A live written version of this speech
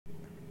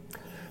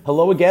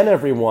Hello again,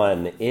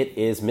 everyone. It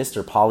is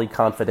Mr. Polly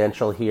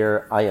Confidential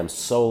here. I am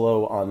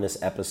solo on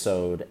this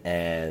episode,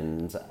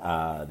 and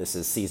this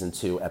is Season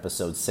 2,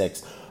 Episode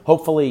 6.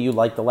 Hopefully you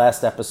liked the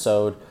last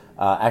episode.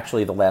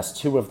 Actually, the last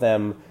two of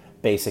them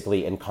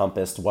basically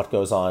encompassed what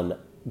goes on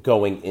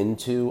going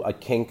into a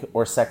kink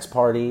or sex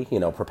party,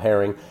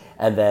 preparing,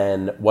 and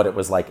then what it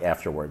was like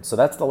afterwards. So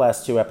that's the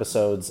last two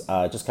episodes,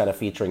 just kind of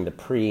featuring the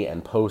pre-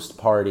 and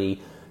post-party.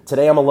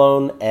 Today I'm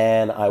alone,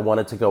 and I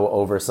wanted to go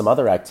over some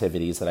other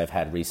activities that I've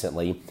had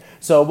recently.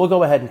 So we'll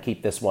go ahead and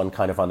keep this one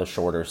kind of on the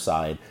shorter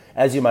side.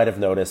 As you might have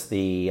noticed,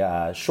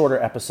 the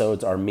shorter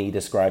episodes are me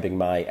describing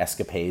my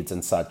escapades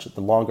and such.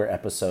 The longer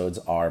episodes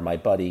are my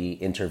buddy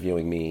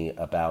interviewing me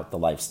about the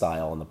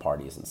lifestyle and the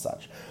parties and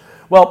such.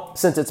 Well,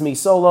 since it's me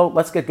solo,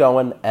 let's get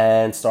going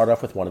and start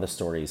off with one of the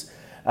stories.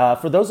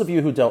 For those of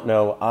you who don't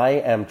know, I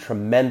am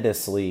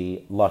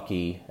tremendously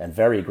lucky and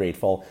very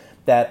grateful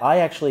that I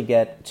actually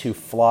get to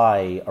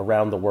fly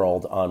around the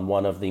world on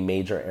one of the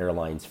major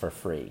airlines for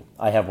free.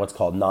 I have what's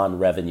called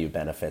non-revenue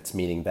benefits,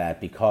 meaning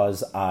that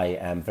because I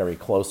am very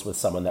close with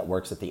someone that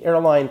works at the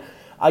airline,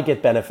 I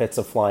get benefits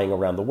of flying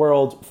around the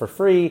world for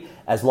free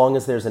as long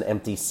as there's an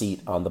empty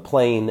seat on the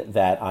plane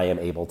that I am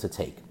able to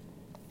take.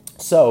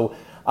 So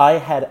I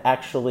had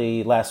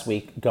actually last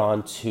week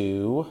gone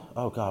to,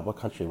 what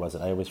country was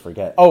it? I always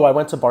forget. I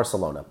went to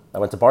Barcelona. I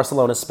went to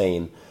Barcelona,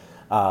 Spain,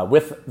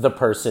 with the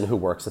person who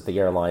works at the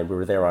airline. We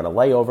were there on a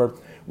layover.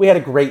 We had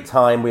a great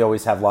time. We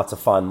always have lots of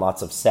fun,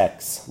 lots of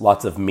sex,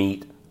 lots of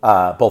meat,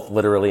 both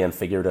literally and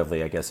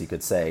figuratively, I guess you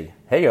could say.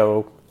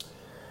 Hey-o.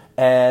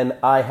 And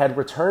I had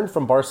returned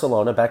from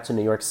Barcelona back to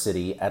New York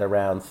City at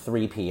around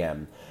 3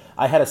 p.m.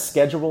 I had a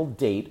scheduled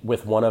date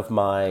with one of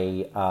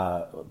my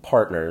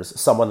partners,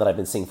 someone that I've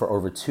been seeing for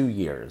over 2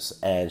 years,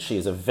 and she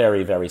is a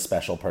very, very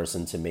special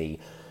person to me.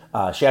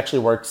 She actually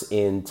works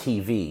in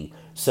TV,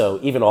 so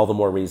even all the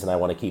more reason I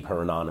want to keep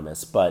her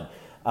anonymous. But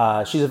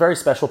she's a very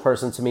special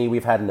person to me.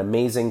 We've had an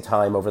amazing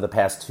time over the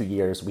past 2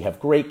 years. We have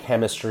great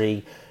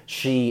chemistry.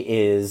 She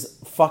is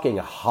fucking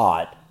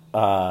hot.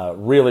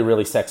 Really,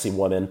 really sexy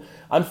woman.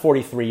 I'm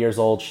 43 years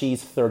old.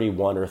 She's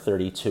 31 or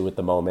 32 at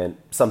the moment.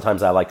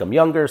 Sometimes I like them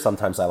younger.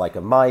 Sometimes I like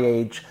them my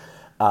age.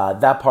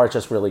 That part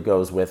just really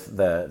goes with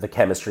the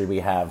chemistry we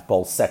have,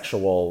 both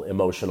sexual,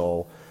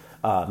 emotional,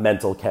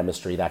 mental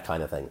chemistry, that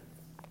kind of thing.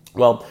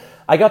 Well,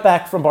 I got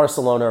back from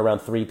Barcelona around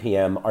 3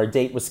 p.m. Our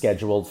date was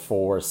scheduled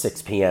for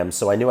 6 p.m.,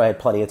 so I knew I had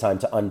plenty of time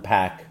to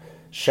unpack,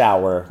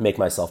 shower, make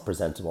myself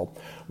presentable.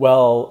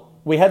 Well,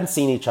 we hadn't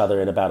seen each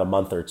other in about a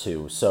month or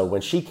two, so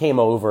when she came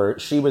over,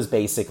 she was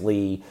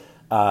basically,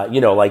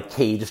 like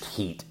caged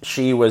heat.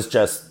 She was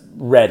just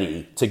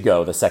ready to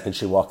go the second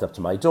she walked up to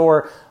my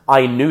door.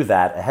 I knew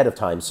that ahead of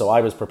time, so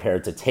I was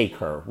prepared to take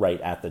her right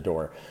at the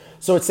door.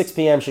 So at 6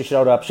 p.m. she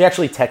showed up. She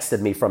actually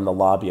texted me from the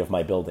lobby of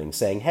my building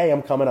saying, hey,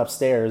 I'm coming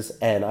upstairs,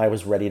 and I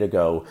was ready to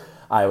go.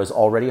 I was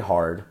already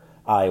hard.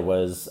 I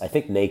was, I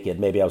think, naked.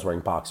 Maybe I was wearing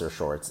boxer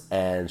shorts.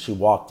 And she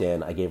walked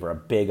in. I gave her a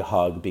big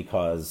hug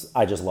because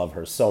I just love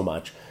her so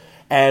much.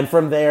 And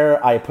from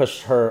there, I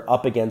pushed her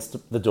up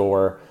against the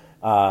door,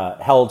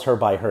 held her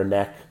by her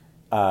neck,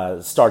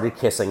 started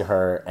kissing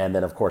her, and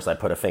then, of course, I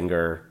put a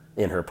finger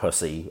in her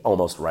pussy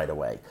almost right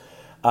away.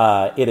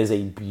 It is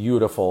a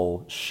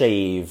beautiful,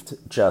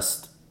 shaved,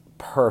 just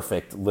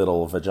perfect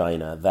little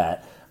vagina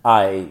that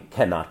I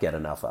cannot get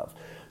enough of.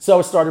 So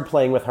I started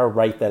playing with her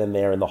right then and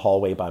there in the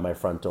hallway by my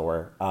front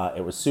door.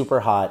 It was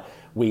super hot.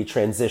 We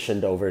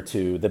transitioned over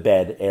to the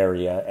bed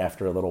area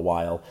after a little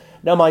while.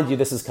 Now, mind you,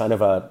 this is kind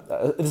of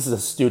a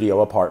studio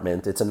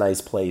apartment. It's a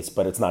nice place,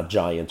 but it's not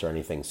giant or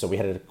anything. So we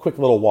had a quick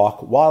little walk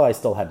while I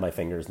still had my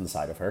fingers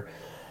inside of her.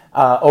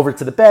 Over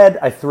to the bed,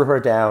 I threw her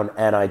down,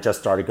 and I just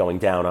started going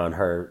down on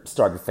her,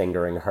 started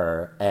fingering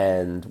her,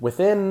 and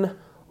within,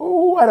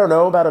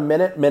 about a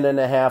minute and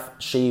a half,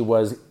 she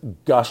was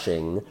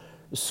gushing,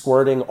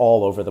 squirting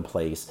all over the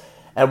place.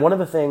 And one of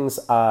the things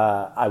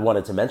I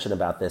wanted to mention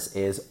about this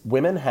is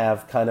women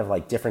have kind of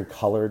like different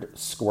colored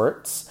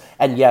squirts,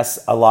 and yes,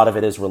 a lot of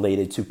it is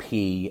related to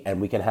pee, and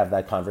we can have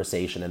that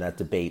conversation and that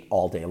debate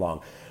all day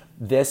long.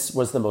 This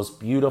was the most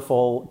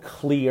beautiful,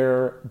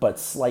 clear, but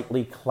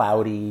slightly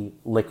cloudy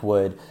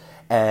liquid,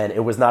 and it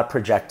was not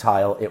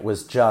projectile. It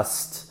was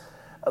just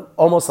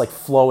almost like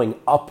flowing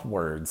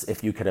upwards,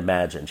 if you could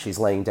imagine. She's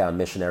laying down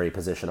missionary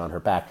position on her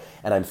back,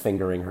 and I'm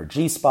fingering her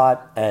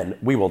G-spot, and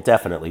we will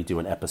definitely do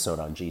an episode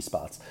on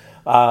G-spots.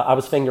 I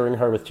was fingering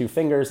her with 2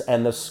 fingers,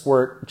 and the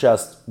squirt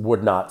just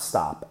would not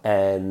stop.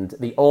 And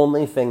the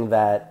only thing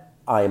that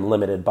I am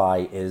limited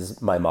by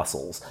is my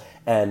muscles.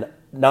 And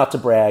not to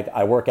brag,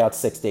 I work out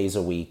 6 days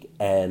a week,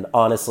 and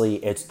honestly,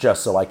 it's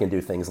just so I can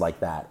do things like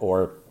that,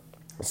 or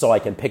so I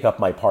can pick up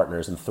my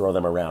partners and throw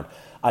them around.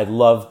 I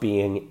love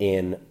being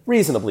in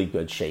reasonably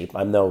good shape.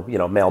 I'm no,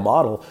 male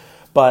model,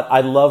 but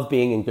I love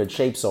being in good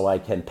shape so I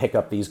can pick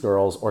up these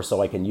girls, or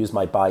so I can use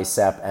my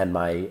bicep and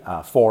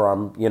my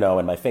forearm,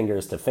 and my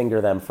fingers to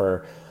finger them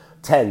for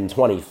 10,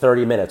 20,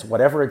 30 minutes,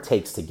 whatever it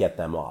takes to get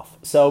them off.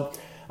 So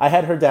I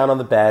had her down on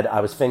the bed.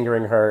 I was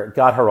fingering her,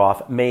 got her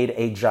off, made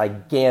a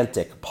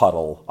gigantic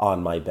puddle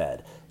on my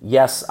bed.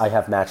 Yes, I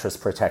have mattress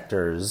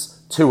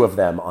protectors, 2 of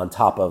them on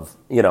top of,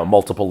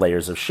 multiple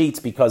layers of sheets,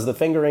 because the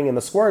fingering and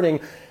the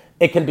squirting,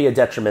 it can be a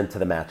detriment to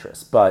the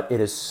mattress, but it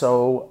is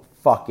so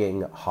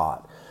fucking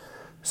hot.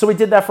 So we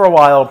did that for a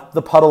while.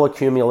 The puddle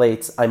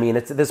accumulates. I mean,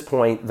 it's at this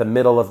point, the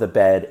middle of the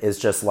bed is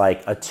just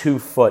like a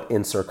 2-foot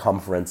in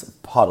circumference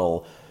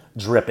puddle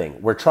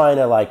dripping. We're trying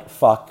to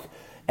fuck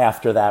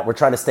after that. We're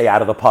trying to stay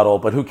out of the puddle,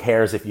 but who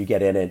cares if you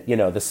get in it?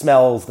 The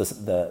smells,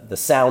 the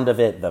sound of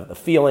it, the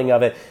feeling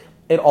of it,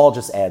 it all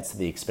just adds to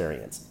the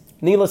experience.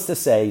 Needless to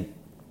say,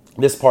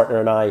 this partner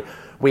and I,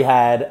 we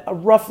had a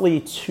roughly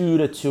 2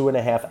 to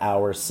 2.5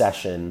 hour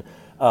session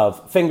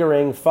of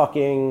fingering,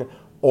 fucking,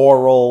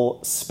 oral,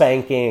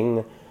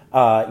 spanking.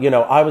 I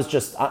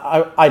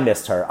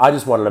missed her. I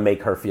just wanted to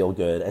make her feel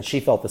good, and she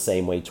felt the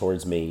same way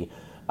towards me.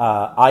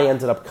 I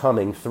ended up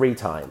coming 3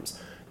 times.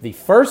 The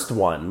first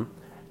one,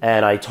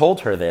 and I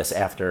told her this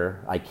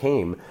after I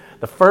came,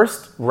 the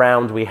first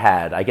round we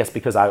had, I guess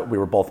because we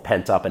were both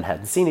pent up and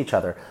hadn't seen each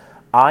other,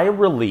 I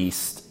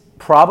released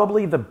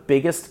probably the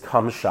biggest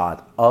cum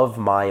shot of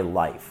my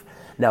life.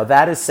 Now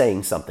that is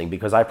saying something,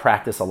 because I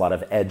practice a lot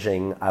of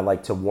edging. I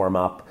like to warm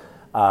up.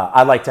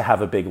 I like to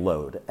have a big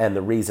load. And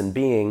the reason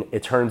being,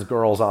 it turns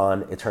girls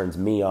on, it turns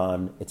me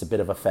on, it's a bit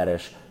of a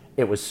fetish.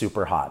 It was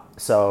super hot.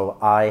 So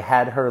I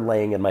had her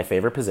laying in my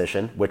favorite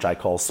position, which I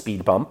call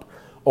speed bump,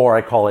 or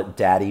I call it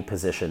daddy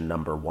position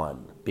number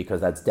 1,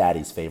 because that's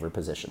daddy's favorite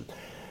position.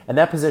 And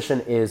that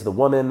position is the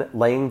woman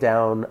laying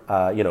down,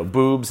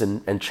 boobs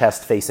and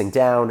chest facing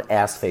down,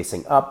 ass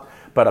facing up,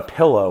 but a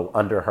pillow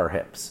under her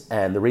hips.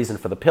 And the reason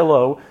for the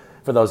pillow,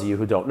 for those of you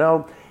who don't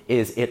know,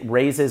 is it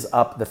raises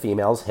up the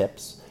female's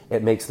hips.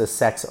 It makes the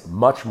sex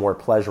much more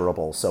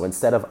pleasurable. So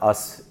instead of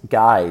us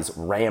guys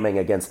ramming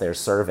against their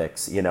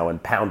cervix,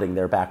 and pounding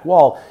their back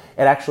wall,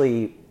 it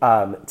actually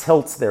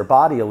tilts their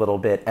body a little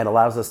bit and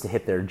allows us to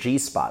hit their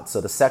G-spot. So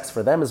the sex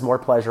for them is more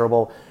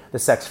pleasurable. The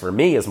sex for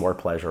me is more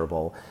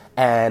pleasurable.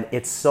 And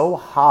it's so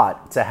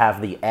hot to have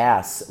the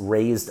ass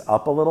raised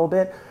up a little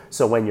bit.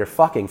 So when you're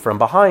fucking from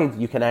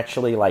behind, you can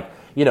actually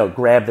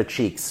grab the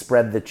cheeks,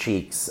 spread the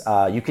cheeks.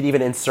 You could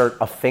even insert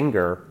a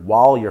finger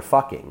while you're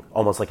fucking,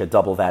 almost like a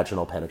double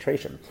vaginal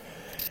penetration.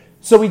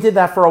 So we did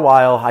that for a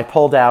while. I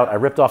pulled out, I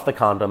ripped off the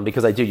condom,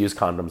 because I do use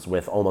condoms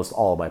with almost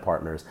all of my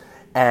partners.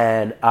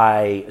 And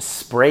I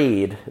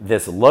sprayed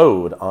this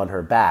load on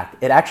her back.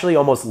 It actually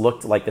almost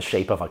looked like the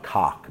shape of a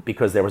cock,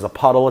 because there was a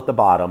puddle at the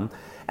bottom,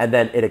 and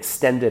then it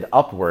extended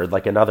upward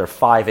like another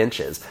 5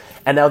 inches.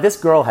 And now this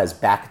girl has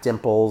back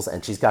dimples,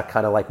 and she's got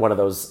kind of like one of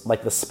those,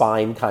 like the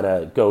spine kind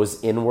of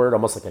goes inward,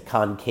 almost like a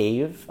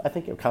concave, I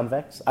think, or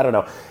convex. I don't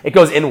know. It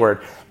goes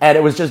inward, and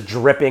it was just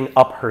dripping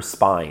up her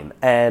spine.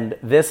 And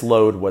this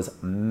load was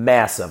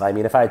massive. I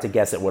mean, if I had to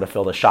guess, it would have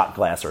filled a shot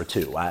glass or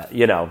 2,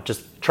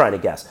 just trying to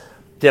guess.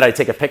 Did I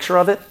take a picture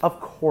of it?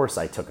 Of course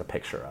I took a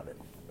picture of it.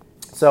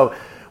 So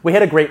we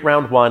had a great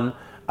round 1.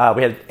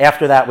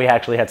 After that, we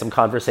actually had some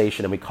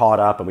conversation, and we caught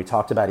up, and we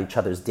talked about each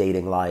other's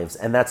dating lives,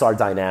 and that's our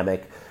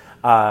dynamic.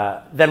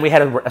 Then we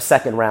had a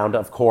second round,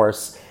 of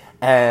course,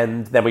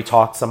 and then we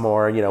talked some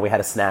more. We had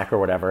a snack or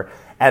whatever,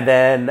 and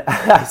then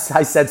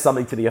I said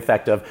something to the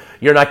effect of,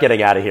 "You're not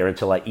getting out of here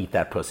until I eat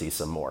that pussy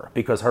some more,"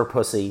 because her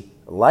pussy,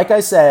 like I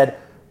said,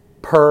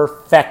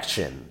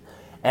 perfection.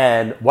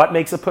 And what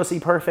makes a pussy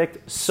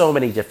perfect? So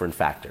many different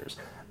factors.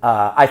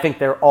 I think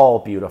they're all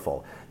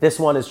beautiful. This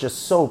one is just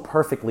so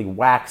perfectly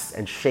waxed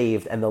and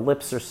shaved, and the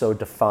lips are so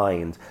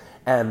defined.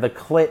 And the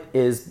clit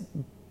is,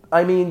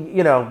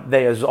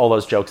 there's all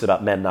those jokes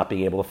about men not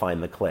being able to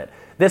find the clit.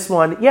 This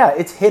one, yeah,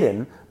 it's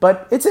hidden,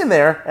 but it's in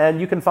there,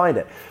 and you can find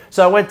it.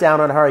 So I went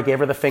down on her. I gave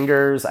her the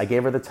fingers. I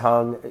gave her the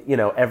tongue,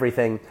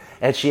 everything.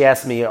 And she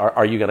asked me,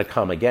 are you going to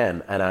come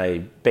again? And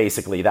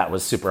that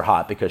was super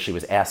hot, because she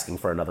was asking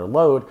for another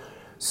load.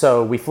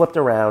 So we flipped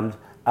around.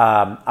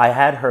 I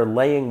had her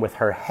laying with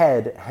her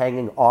head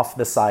hanging off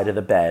the side of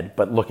the bed,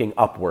 but looking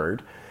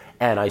upward.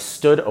 And I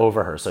stood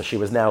over her. So she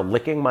was now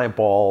licking my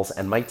balls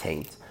and my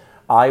taint.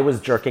 I was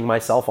jerking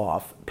myself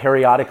off,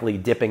 periodically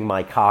dipping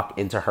my cock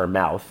into her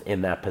mouth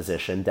in that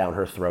position, down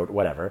her throat,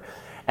 whatever.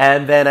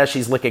 And then as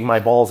she's licking my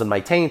balls and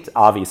my taint,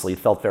 obviously it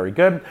felt very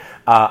good,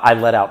 I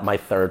let out my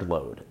third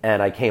load.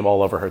 And I came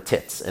all over her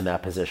tits in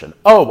that position.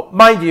 Oh,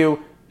 mind you,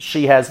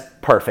 she has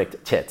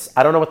perfect tits.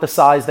 I don't know what the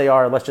size they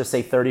are. Let's just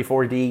say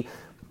 34D.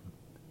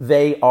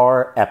 They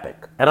are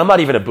epic. And I'm not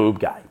even a boob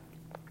guy.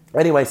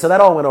 Anyway, so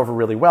that all went over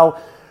really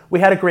well. We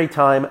had a great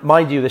time.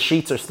 Mind you, the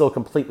sheets are still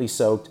completely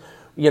soaked.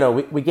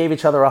 We gave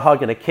each other a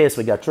hug and a kiss.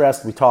 We got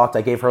dressed. We talked.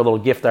 I gave her a little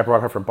gift I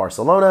brought her from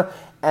Barcelona.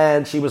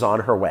 And she was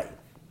on her way.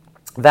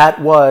 That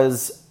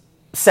was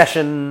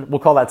we'll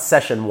call that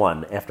session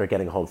 1 after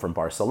getting home from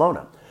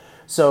Barcelona.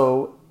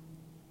 So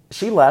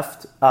she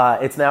left.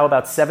 It's now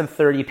about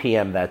 7:30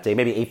 p.m. that day,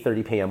 maybe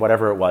 8:30 p.m.,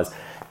 whatever it was.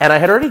 And I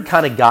had already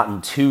kind of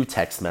gotten 2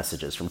 text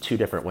messages from 2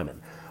 different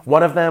women.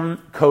 One of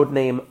them,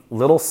 codename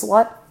Little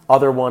Slut.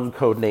 Other one,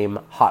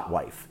 codename Hot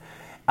Wife.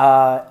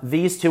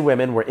 These 2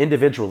 women were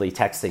individually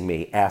texting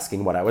me,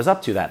 asking what I was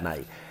up to that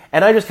night.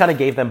 And I just kind of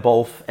gave them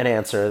both an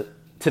answer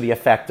to the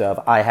effect of,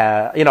 I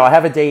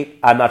have a date.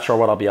 I'm not sure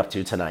what I'll be up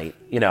to tonight.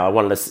 I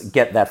wanted to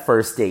get that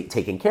first date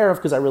taken care of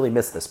because I really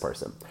miss this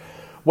person.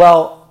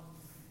 Well,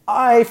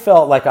 I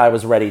felt like I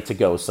was ready to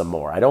go some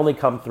more. I'd only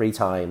come 3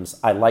 times.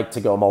 I like to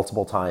go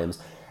multiple times,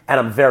 and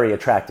I'm very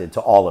attracted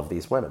to all of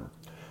these women.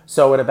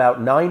 So at about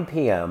 9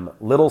 p.m.,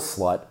 little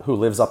slut who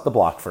lives up the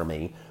block from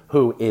me,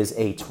 who is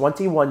a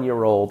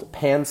 21-year-old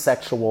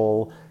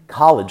pansexual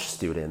college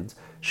student,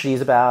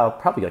 she's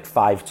about probably like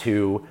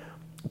 5'2",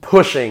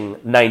 pushing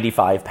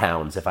 95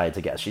 pounds, if I had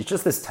to guess. She's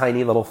just this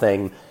tiny little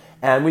thing,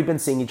 and we've been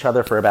seeing each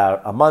other for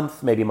about a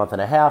month, maybe a month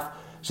and a half.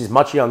 She's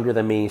much younger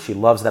than me. She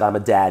loves that I'm a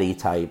daddy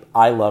type.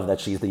 I love that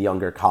she's the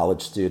younger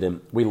college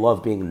student. We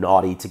love being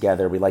naughty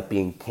together. We like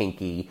being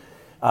kinky.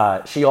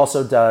 She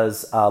also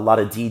does a lot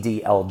of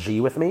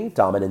DDLG with me,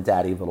 dominant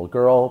daddy little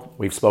girl.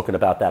 We've spoken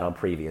about that on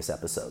previous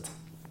episodes.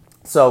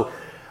 So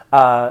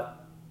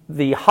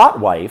the hot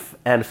wife,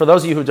 and for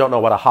those of you who don't know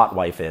what a hot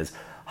wife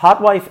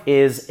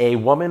is a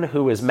woman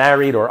who is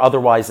married or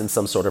otherwise in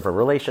some sort of a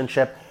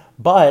relationship,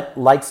 but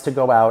likes to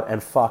go out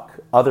and fuck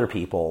other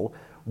people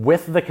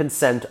with the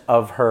consent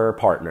of her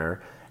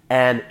partner,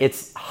 and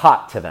it's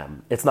hot to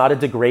them. It's not a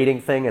degrading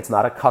thing. It's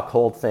not a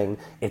cuckold thing.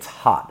 It's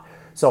hot.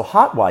 So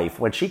hot wife,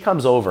 when she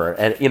comes over,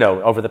 and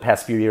over the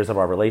past few years of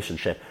our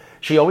relationship,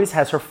 she always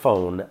has her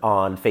phone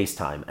on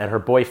FaceTime, and her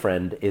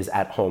boyfriend is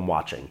at home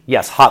watching.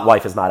 Yes, hot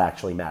wife is not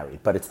actually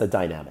married, but it's the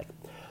dynamic.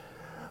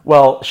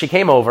 Well, she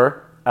came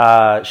over.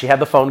 She had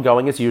the phone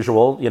going as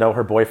usual.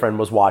 Her boyfriend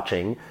was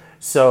watching.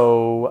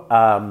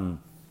 So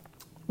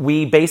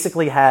we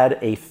basically had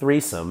a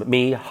threesome.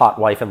 Me, hot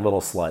wife, and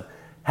little slut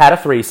had a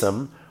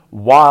threesome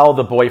while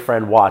the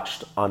boyfriend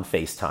watched on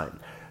FaceTime.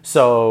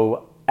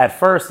 So at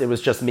first, it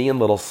was just me and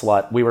little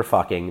slut. We were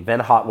fucking. Then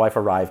hot wife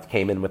arrived,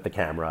 came in with the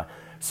camera.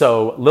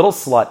 So little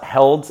slut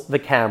held the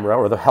camera,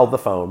 or held the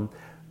phone,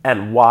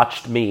 and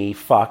watched me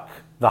fuck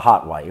the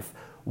hot wife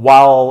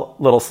while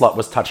little slut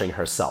was touching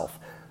herself.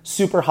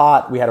 Super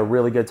hot. We had a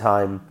really good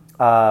time.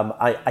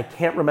 I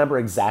can't remember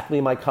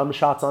exactly my cum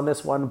shots on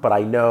this one, but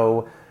I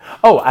know...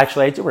 Oh,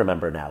 actually, I do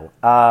remember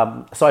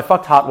now. So I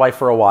fucked hot wife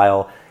for a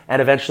while and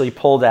eventually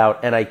pulled out,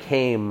 and I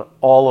came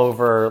all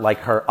over like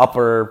her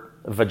upper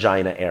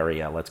vagina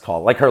area, let's call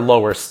it, like her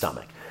lower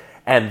stomach.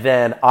 And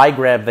then I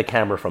grabbed the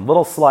camera from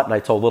little slut, and I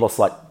told little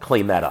slut,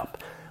 clean that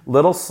up.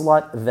 Little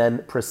slut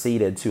then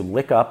proceeded to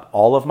lick up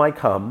all of my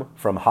cum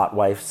from hot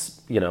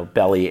wife's,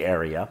 belly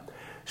area.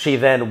 She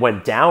then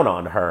went down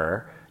on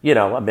her,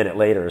 a minute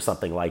later or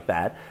something like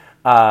that,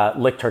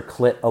 licked her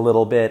clit a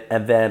little bit,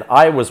 and then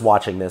I was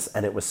watching this,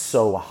 and it was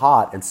so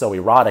hot and so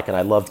erotic, and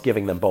I loved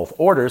giving them both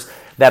orders,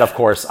 that of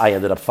course I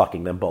ended up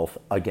fucking them both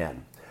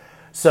again.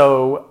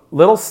 So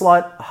little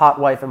slut, hot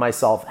wife, and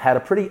myself had a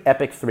pretty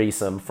epic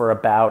threesome for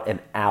about an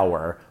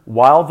hour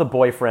while the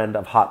boyfriend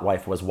of hot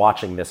wife was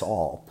watching this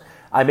all.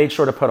 I made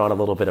sure to put on a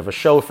little bit of a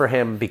show for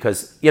him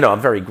because,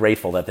 I'm very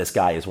grateful that this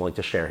guy is willing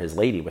to share his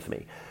lady with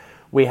me.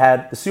 We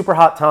had a super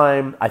hot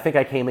time. I think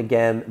I came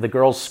again. The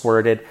girls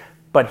squirted.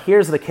 But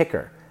here's the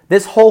kicker.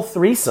 This whole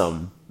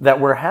threesome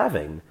that we're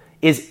having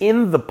is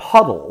in the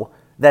puddle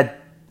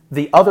that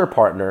the other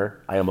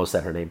partner, I almost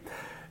said her name,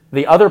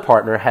 the other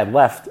partner had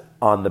left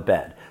on the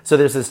bed. So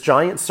there's this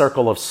giant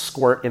circle of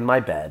squirt in my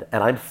bed,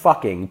 and I'm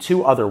fucking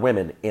 2 other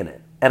women in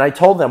it. And I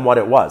told them what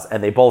it was,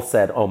 and they both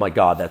said, oh my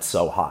God, that's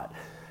so hot.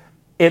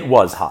 It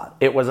was hot.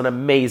 It was an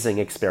amazing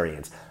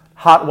experience.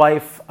 Hot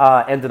wife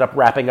ended up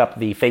wrapping up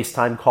the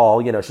FaceTime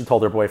call. She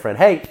told her boyfriend,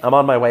 hey, I'm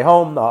on my way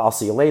home. I'll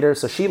see you later.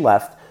 So she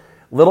left.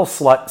 Little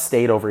slut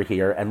stayed over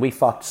here, and we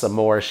fucked some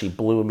more. She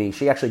blew me.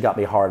 She actually got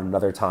me hard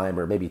another time,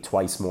 or maybe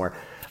twice more.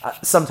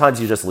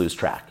 Sometimes you just lose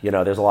track.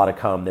 There's a lot of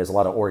cum. There's a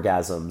lot of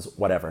orgasms,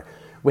 whatever.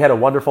 We had a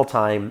wonderful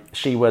time.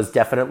 She was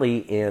definitely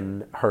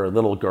in her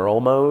little girl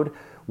mode,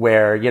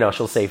 where,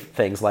 she'll say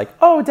things like,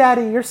 oh,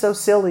 daddy, you're so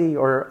silly,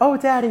 or, oh,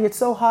 daddy, it's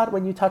so hot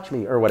when you touch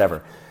me, or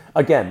whatever.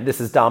 Again,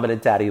 this is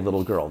dominant daddy,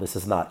 little girl. This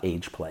is not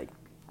age play.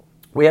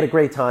 We had a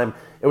great time.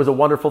 It was a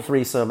wonderful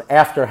threesome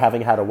after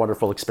having had a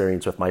wonderful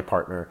experience with my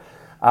partner.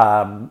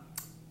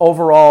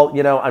 Overall,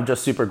 I'm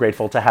just super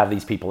grateful to have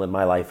these people in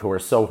my life who are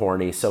so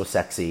horny, so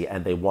sexy,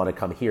 and they want to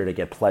come here to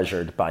get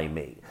pleasured by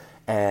me.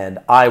 And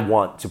I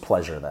want to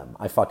pleasure them.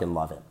 I fucking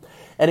love it.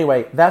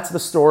 Anyway, that's the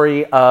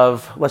story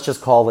of, let's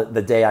just call it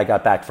the day I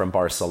got back from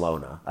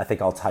Barcelona. I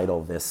think I'll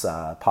title this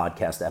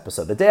podcast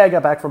episode, The Day I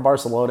Got Back from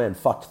Barcelona and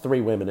Fucked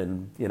 3 Women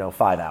in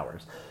 5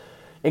 hours.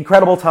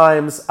 Incredible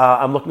times.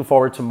 I'm looking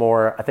forward to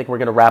more. I think we're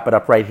going to wrap it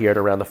up right here at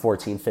around the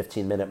 14,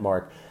 15-minute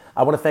mark.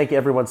 I want to thank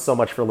everyone so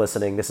much for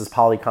listening. This is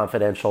Poly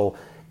Confidential.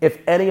 If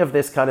any of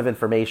this kind of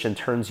information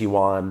turns you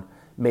on,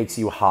 makes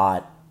you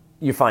hot,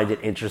 you find it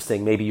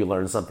interesting, maybe you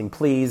learn something,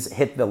 please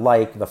hit the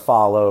like, the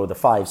follow, the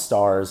 5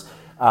 stars,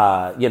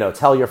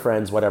 tell your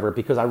friends, whatever,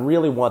 because I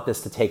really want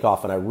this to take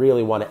off and I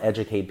really want to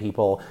educate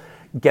people,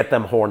 get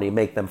them horny,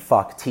 make them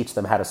fuck, teach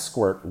them how to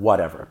squirt,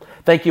 whatever.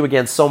 Thank you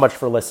again so much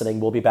for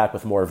listening. We'll be back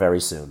with more very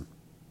soon.